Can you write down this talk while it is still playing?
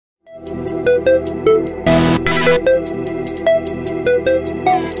Hey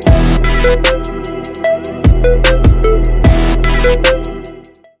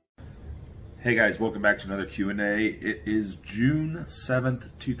guys, welcome back to another Q&A. It is June 7th,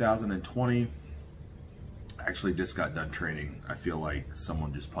 2020. I actually just got done training. I feel like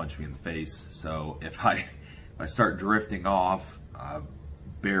someone just punched me in the face. So if I start drifting off,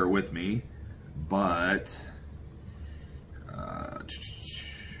 bear with me. But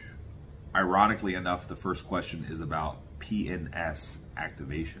ironically enough, the first question is about PNS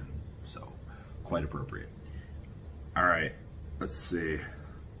activation. So quite appropriate. All right, let's see.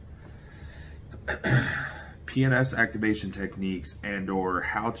 PNS activation techniques and or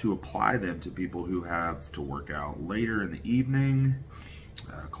how to apply them to people who have to work out later in the evening,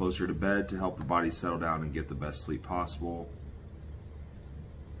 closer to bed, to help the body settle down and get the best sleep possible.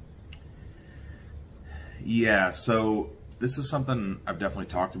 Yeah, so this is something I've definitely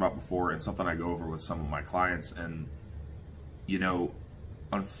talked about before and something I go over with some of my clients. And, you know,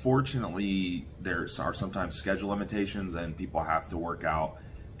 unfortunately, there are sometimes schedule limitations and people have to work out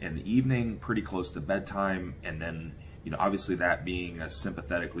in the evening pretty close to bedtime, and then, you know, obviously that being a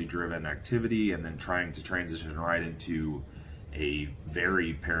sympathetically driven activity and then trying to transition right into a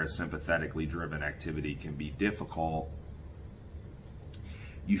very parasympathetically driven activity can be difficult.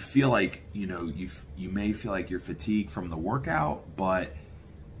 You feel like, you know, you may feel like you're fatigued from the workout, but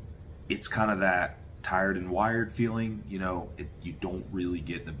it's kind of that tired and wired feeling. You know, you don't really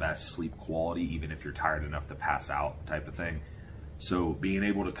get the best sleep quality even if you're tired enough to pass out, type of thing. So being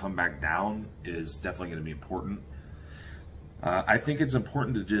able to come back down is definitely going to be important. I think it's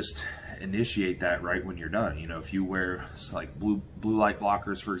important to just initiate that right when you're done. You know, if you wear like blue light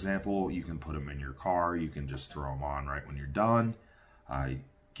blockers, for example, you can put them in your car. You can just throw them on right when you're done.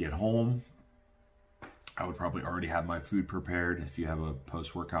 Get home. I would probably already have my food prepared if you have a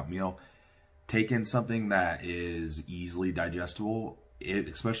post-workout meal. Take in something that is easily digestible,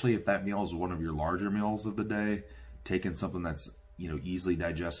 especially if that meal is one of your larger meals of the day. Take in something that's, you know, easily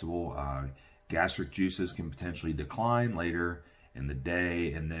digestible. Gastric juices can potentially decline later in the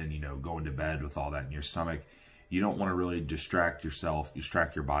day, and then, you know, going to bed with all that in your stomach. You don't want to really distract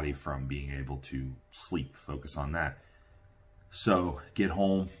your body from being able to sleep. Focus on that. So get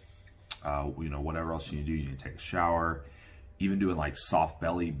home, you know, whatever else you need to do, you need to take a shower. Even doing like soft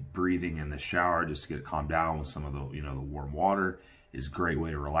belly breathing in the shower just to get it calmed down with some of the, you know, the warm water is a great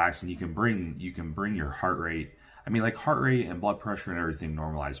way to relax. And you can bring your heart rate. I mean, like heart rate and blood pressure and everything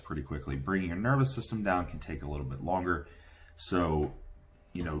normalize pretty quickly. Bringing your nervous system down can take a little bit longer. So,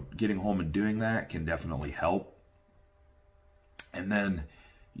 you know, getting home and doing that can definitely help. And then,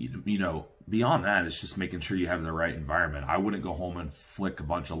 you know, beyond that, it's just making sure you have the right environment. I wouldn't go home and flick a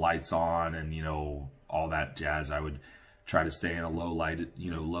bunch of lights on and, you know, all that jazz. I would try to stay in a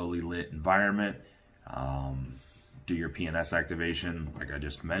lowly lit environment. Do your PNS activation, like I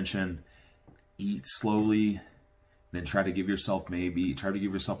just mentioned. Eat slowly. Then try to give yourself a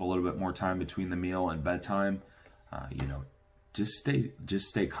little bit more time between the meal and bedtime. You know, just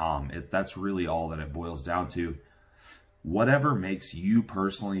stay calm. That's really all that it boils down to. Whatever makes you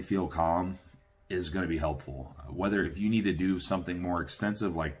personally feel calm is going to be helpful. Whether if you need to do something more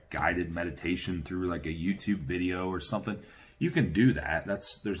extensive, like guided meditation through like a YouTube video or something, you can do that.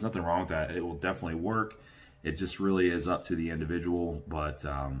 There's nothing wrong with that. It will definitely work. It just really is up to the individual, but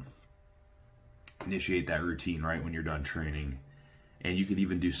initiate that routine right when you're done training. And you could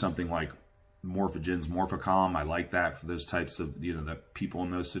even do something like Morphogen's Morphicom. I like that for those types of, you know, the people in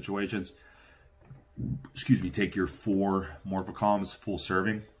those situations. Excuse me, take your 4 Morphicoms full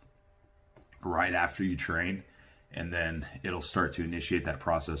serving right after you train, and then it'll start to initiate that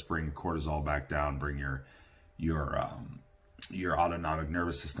process, bring cortisol back down, bring your autonomic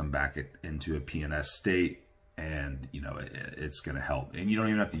nervous system back into a PNS state. And, you know, it's going to help. And you don't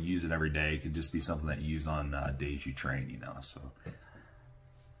even have to use it every day. It could just be something that you use on days you train, you know. So,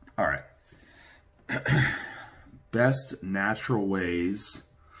 all right. Best natural ways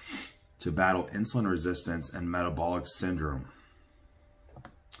to battle insulin resistance and metabolic syndrome.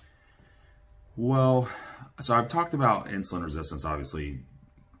 Well, so I've talked about insulin resistance, obviously,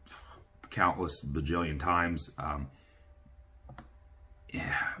 countless bajillion times.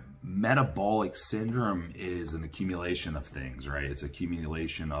 Metabolic syndrome is an accumulation of things, right? It's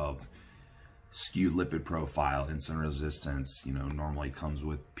accumulation of skewed lipid profile, insulin resistance, you know, normally comes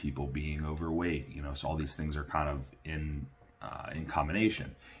with people being overweight, you know, so all these things are kind of in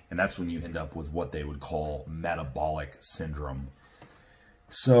combination. And that's when you end up with what they would call metabolic syndrome.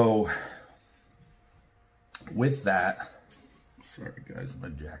 So with that, sorry guys, my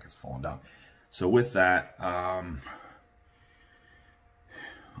jacket's falling down. So with that,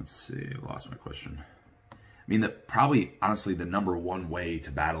 let's see, I lost my question. I mean, probably, honestly, the number one way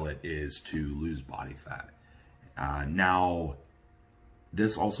to battle it is to lose body fat. Now,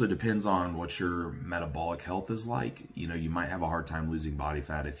 this also depends on what your metabolic health is like. You know, you might have a hard time losing body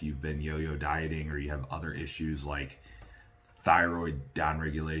fat if you've been yo-yo dieting or you have other issues like thyroid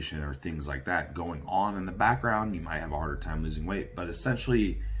downregulation or things like that going on in the background. You might have a harder time losing weight, but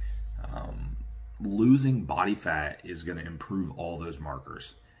essentially losing body fat is going to improve all those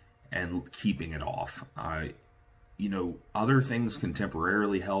markers and keeping it off. You know, other things can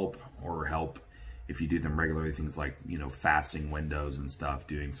temporarily help, or help if you do them regularly, things like, you know, fasting windows and stuff,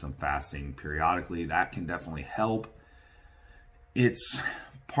 doing some fasting periodically, that can definitely help. It's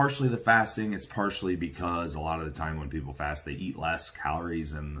partially the fasting, it's partially because a lot of the time when people fast, they eat less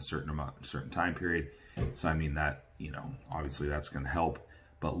calories in a certain time period. So I mean that, you know, obviously that's going to help,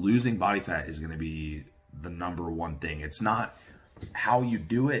 but losing body fat is going to be the number one thing. It's not how you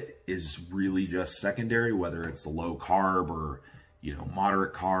do it is really just secondary, whether it's the low carb or, you know,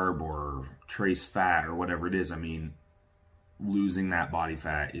 moderate carb or trace fat or whatever it is. I mean, losing that body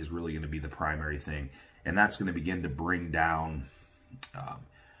fat is really going to be the primary thing. And that's going to begin to bring down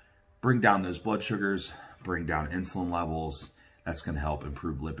those blood sugars, bring down insulin levels. That's going to help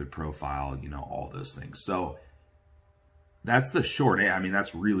improve lipid profile, you know, all those things. So that's the short, I mean,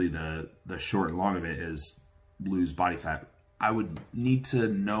 that's really the short and long of it, is lose body fat. I would need to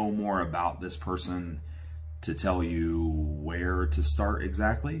know more about this person to tell you where to start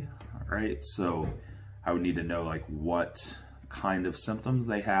exactly, all right? So I would need to know like what kind of symptoms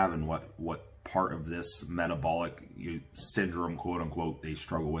they have and what part of this metabolic syndrome, quote unquote, they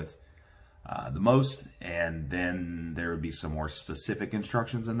struggle with the most. And then there would be some more specific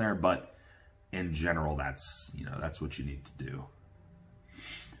instructions in there, but in general, that's, you know, that's what you need to do.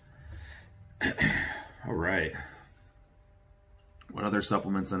 All right. What other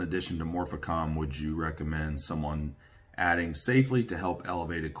supplements in addition to Morphicom would you recommend someone adding safely to help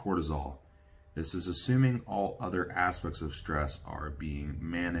elevated cortisol? This is assuming all other aspects of stress are being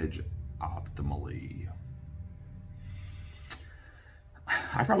managed optimally.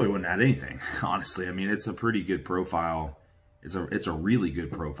 I probably wouldn't add anything, honestly. I mean, it's a pretty good profile. It's a really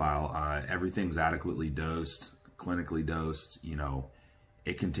good profile. Everything's adequately dosed, clinically dosed. You know,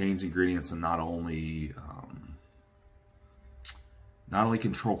 it contains ingredients that not only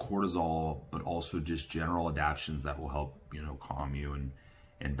control cortisol, but also just general adaptions that will help, you know, calm you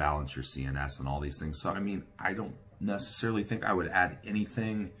and balance your CNS and all these things. So, I mean, I don't necessarily think I would add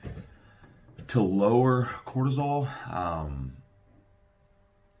anything to lower cortisol.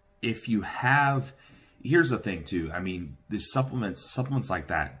 If you have, here's the thing too. I mean, the supplements like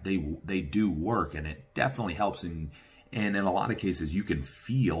that, they do work, and it definitely helps. And in a lot of cases, you can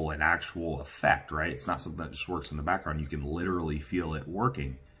feel an actual effect, right? It's not something that just works in the background. You can literally feel it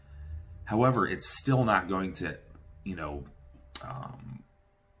working. However, it's still not going to, you know,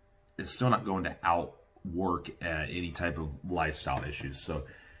 it's still not going to outwork any type of lifestyle issues. So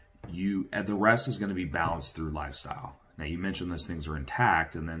the rest is going to be balanced through lifestyle. Now, you mentioned those things are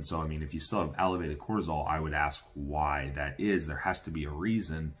intact, and then, so, I mean, if you still have elevated cortisol, I would ask why that is. There has to be a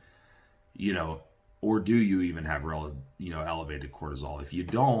reason, you know, or do you even have elevated cortisol? If you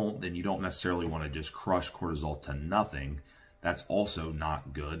don't, then you don't necessarily want to just crush cortisol to nothing. That's also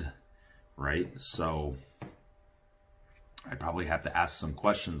not good, right? So I probably have to ask some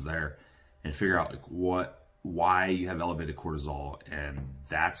questions there and figure out like why you have elevated cortisol, and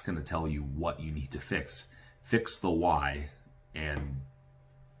that's going to tell you what you need to fix. Fix the why, and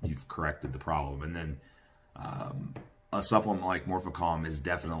you've corrected the problem. And then a supplement like Morphicom is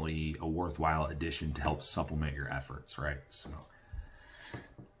definitely a worthwhile addition to help supplement your efforts, right? So,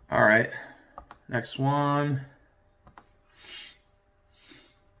 all right, next one.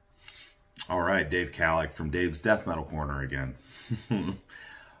 All right, Dave Kalick from Dave's Death Metal Corner again.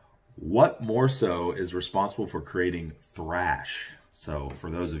 What more so is responsible for creating thrash? So for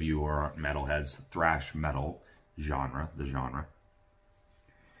those of you who are metalheads, thrash metal genre, the genre.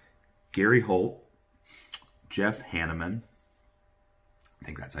 Gary Holt, Jeff Hanneman, I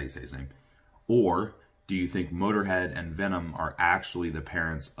think that's how you say his name. Or do you think Motorhead and Venom are actually the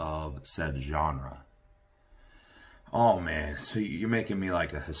parents of said genre? Oh man, so you're making me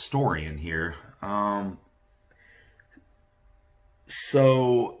like a historian here.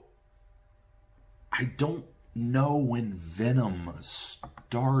 So I don't know when Venom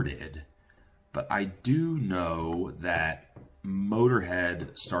started, but I do know that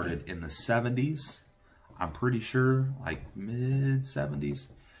Motorhead started in the 70s. I'm pretty sure, like mid 70s.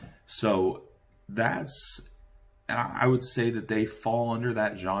 So that's, and I would say that they fall under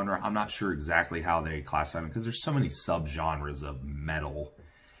that genre. I'm not sure exactly how they classify them because there's so many subgenres of metal.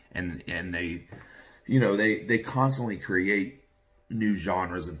 and they, you know, they constantly create new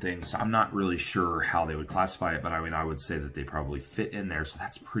genres and things. So I'm not really sure how they would classify it, but I mean, I would say that they probably fit in there. So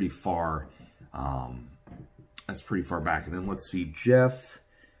that's pretty far. That's pretty far back. And then let's see, Jeff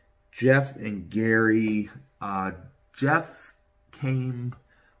and Gary. Jeff came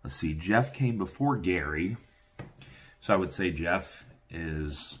before Gary. So I would say Jeff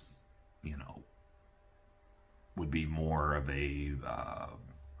is, you know, would be more of a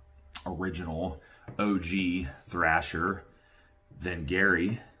original OG thrasher than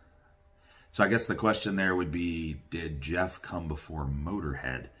Gary. So I guess the question there would be, did Jeff come before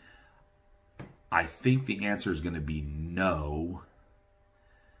Motorhead? I think the answer is going to be no,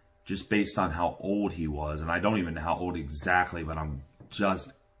 just based on how old he was. And I don't even know how old exactly, but I'm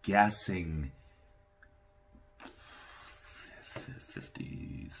just guessing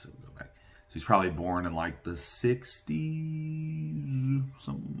 50, so go back. So he's probably born in like the 60s,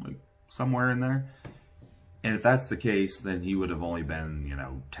 somewhere in there. And if that's the case, then he would have only been, you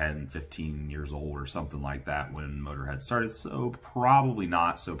know, 10, 15 years old or something like that when Motorhead started. So probably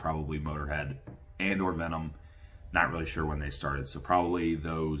not. So probably Motorhead and or Venom. Not really sure when they started. So probably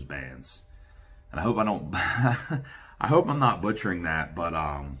those bands. And I hope I don't, I hope I'm not butchering that, but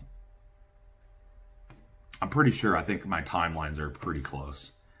I'm pretty sure. I think my timelines are pretty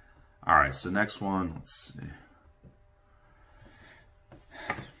close. All right, so next one, let's see.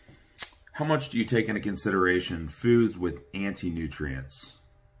 How much do you take into consideration foods with anti-nutrients?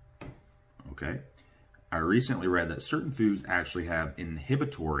 Okay. I recently read that certain foods actually have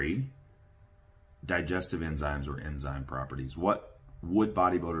inhibitory digestive enzymes or enzyme properties. What would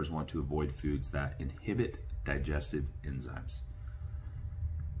bodybuilders want to avoid foods that inhibit digestive enzymes?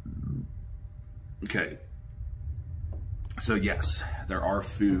 Okay. So yes, there are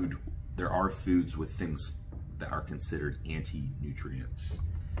foods with things that are considered anti-nutrients.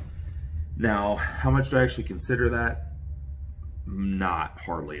 Now, how much do I actually consider that? Not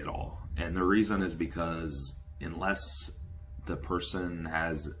hardly at all. And the reason is because unless the person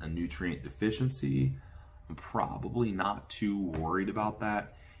has a nutrient deficiency, I'm probably not too worried about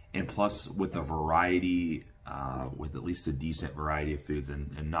that. And plus, with a variety, with at least a decent variety of foods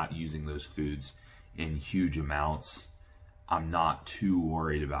and not using those foods in huge amounts, I'm not too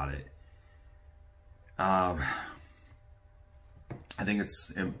worried about it. I think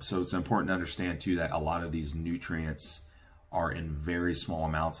it's important to understand too that a lot of these nutrients are in very small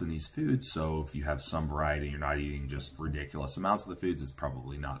amounts in these foods. So if you have some variety, you're not eating just ridiculous amounts of the foods, it's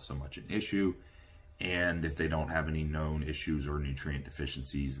probably not so much an issue. And if they don't have any known issues or nutrient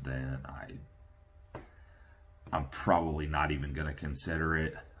deficiencies, then I'm probably not even going to consider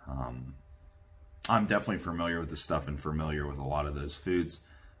it. I'm definitely familiar with this stuff and familiar with a lot of those foods,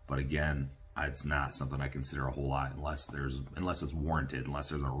 but again, it's not something I consider a whole lot unless it's warranted, unless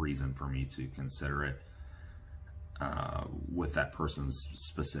there's a reason for me to consider it with that person's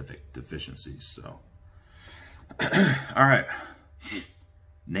specific deficiencies. So, all right.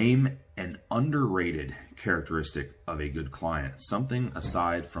 Name an underrated characteristic of a good client. Something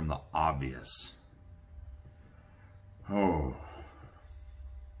aside from the obvious. Oh,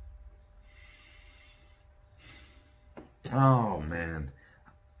 man.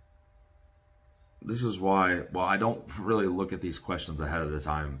 This is why, well, I don't really look at these questions ahead of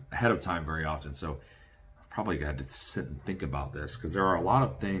time very often. So I probably got to sit and think about this because there are a lot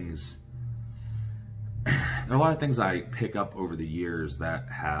of things. There are a lot of things I pick up over the years that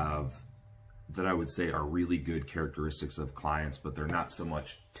I would say are really good characteristics of clients, but they're not so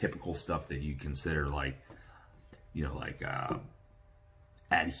much typical stuff that you consider like, you know, like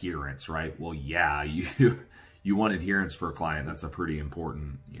adherence, right? Well, yeah, you want adherence for a client. That's a pretty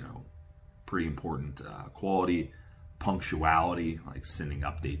important, quality. Punctuality, like sending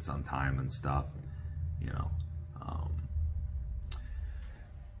updates on time and stuff,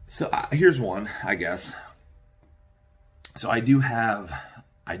 So here's one, I guess. So I do have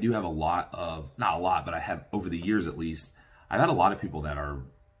a lot of, not a lot, but I have, over the years at least, I've had a lot of people that are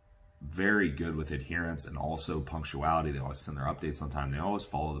very good with adherence and also punctuality. They always send their updates on time. They always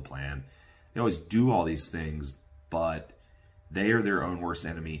follow the plan. They always do all these things, but they are their own worst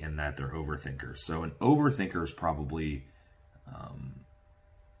enemy in that they're overthinkers. So an overthinker is probably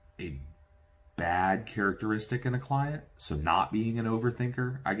a bad characteristic in a client. So not being an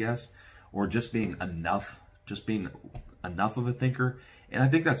overthinker, I guess, or just being enough of a thinker. And I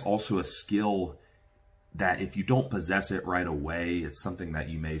think that's also a skill that if you don't possess it right away, it's something that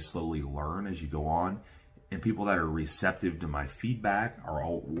you may slowly learn as you go on. And people that are receptive to my feedback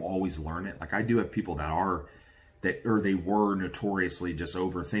will always learn it. Like I do have people they were notoriously just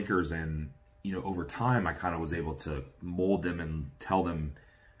overthinkers, and over time I kind of was able to mold them and tell them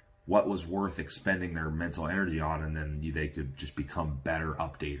what was worth expending their mental energy on, and then they could just become better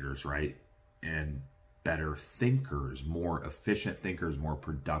updaters, right? And better thinkers, more efficient thinkers, more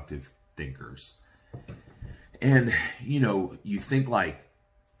productive thinkers. And, you know, you think like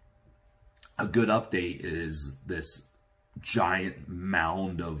a good update is this giant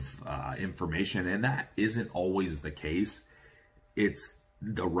mound of information, and that isn't always the case. It's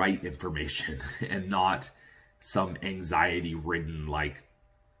the right information and not some anxiety-ridden, like,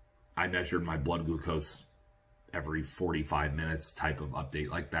 I measured my blood glucose every 45 minutes type of update.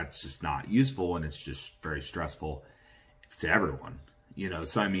 Like, that's just not useful, and it's just very stressful to everyone, you know?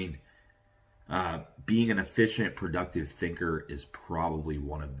 So, I mean, being an efficient, productive thinker is probably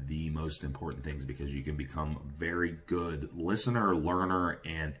one of the most important things, because you can become a very good listener, learner,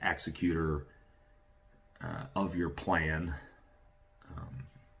 and executor of your plan.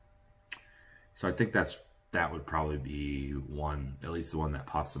 So I think that would probably be one, at least the one that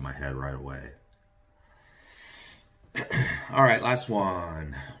pops in my head right away. All right, last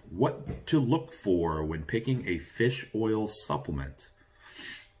one. What to look for when picking a fish oil supplement?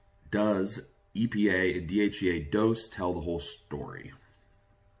 Does EPA and DHEA dose tell the whole story?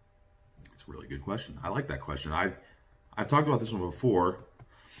 That's a really good question. I like that question. I've talked about this one before,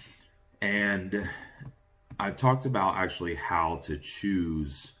 and I've talked about actually how to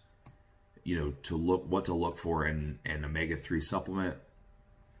choose, you know, what to look for in an omega-3 supplement,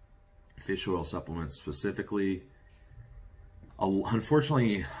 fish oil supplements specifically.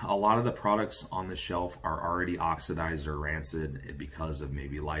 Unfortunately, a lot of the products on the shelf are already oxidized or rancid because of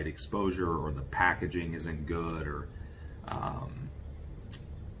maybe light exposure, or the packaging isn't good, or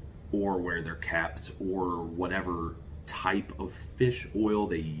where they're kept, or whatever type of fish oil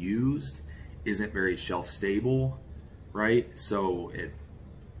they used isn't very shelf stable, right? So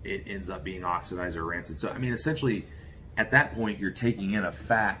it ends up being oxidized or rancid. So, I mean, essentially, at that point, you're taking in a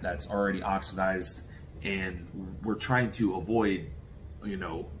fat that's already oxidized, and we're trying to avoid, you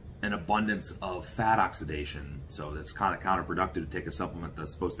know, an abundance of fat oxidation. So that's kind of counterproductive to take a supplement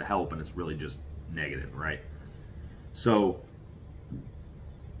that's supposed to help, and it's really just negative, right? So,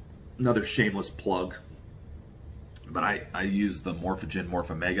 another shameless plug, but I use the Morphogen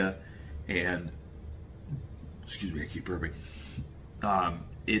Morphomega, and, excuse me, I keep burping.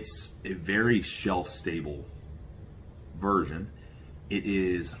 It's a very shelf-stable version. It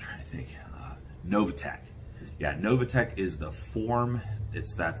is, I'm trying to think, Novatech. Yeah, Novatech is the form.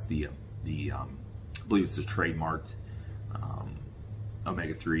 That's the I believe it's the trademarked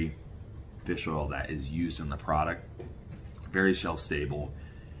omega-3 fish oil that is used in the product. Very shelf-stable.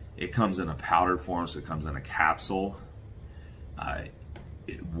 It comes in a powdered form, so it comes in a capsule.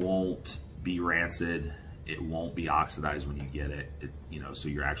 It won't be rancid. It won't be oxidized when you get it. You know, so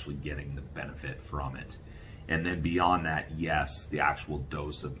you're actually getting the benefit from it. And then beyond that, yes, the actual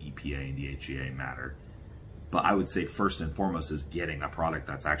dose of EPA and DHEA matter. But I would say first and foremost is getting a product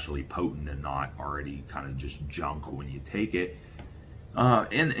that's actually potent and not already kind of just junk when you take it.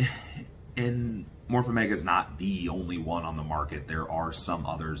 And Morphomega is not the only one on the market. There are some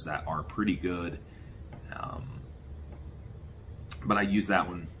others that are pretty good. But I use that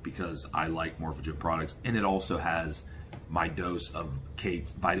one because I like Morphogen products, and it also has my dose of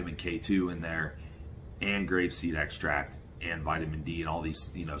vitamin K2 in there, and grapeseed extract, and vitamin D, and all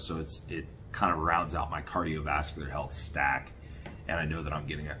these, you know, so it kind of rounds out my cardiovascular health stack, and I know that I'm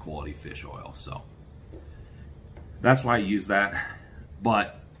getting a quality fish oil. So that's why I use that.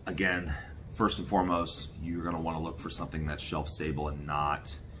 But again, first and foremost, you're going to want to look for something that's shelf stable and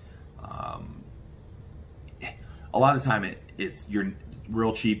not, a lot of the time it's your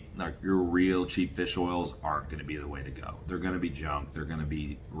real cheap, like your real cheap fish oils aren't going to be the way to go. They're going to be junk. They're going to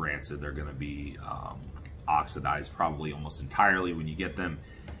be rancid. They're going to be oxidized probably almost entirely when you get them,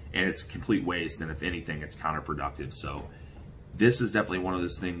 and it's complete waste. And if anything, it's counterproductive. So this is definitely one of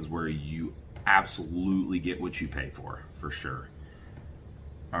those things where you absolutely get what you pay for sure.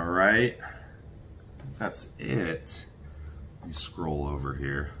 All right, that's it. Let me scroll over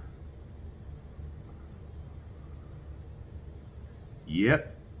here.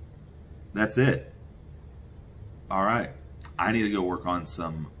 Yep, that's it. All right, I need to go work on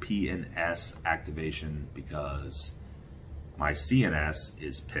some PNS activation because my CNS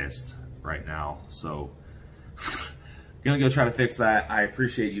is pissed right now. So gonna go try to fix that. I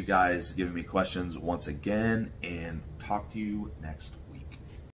appreciate you guys giving me questions once again, and talk to you next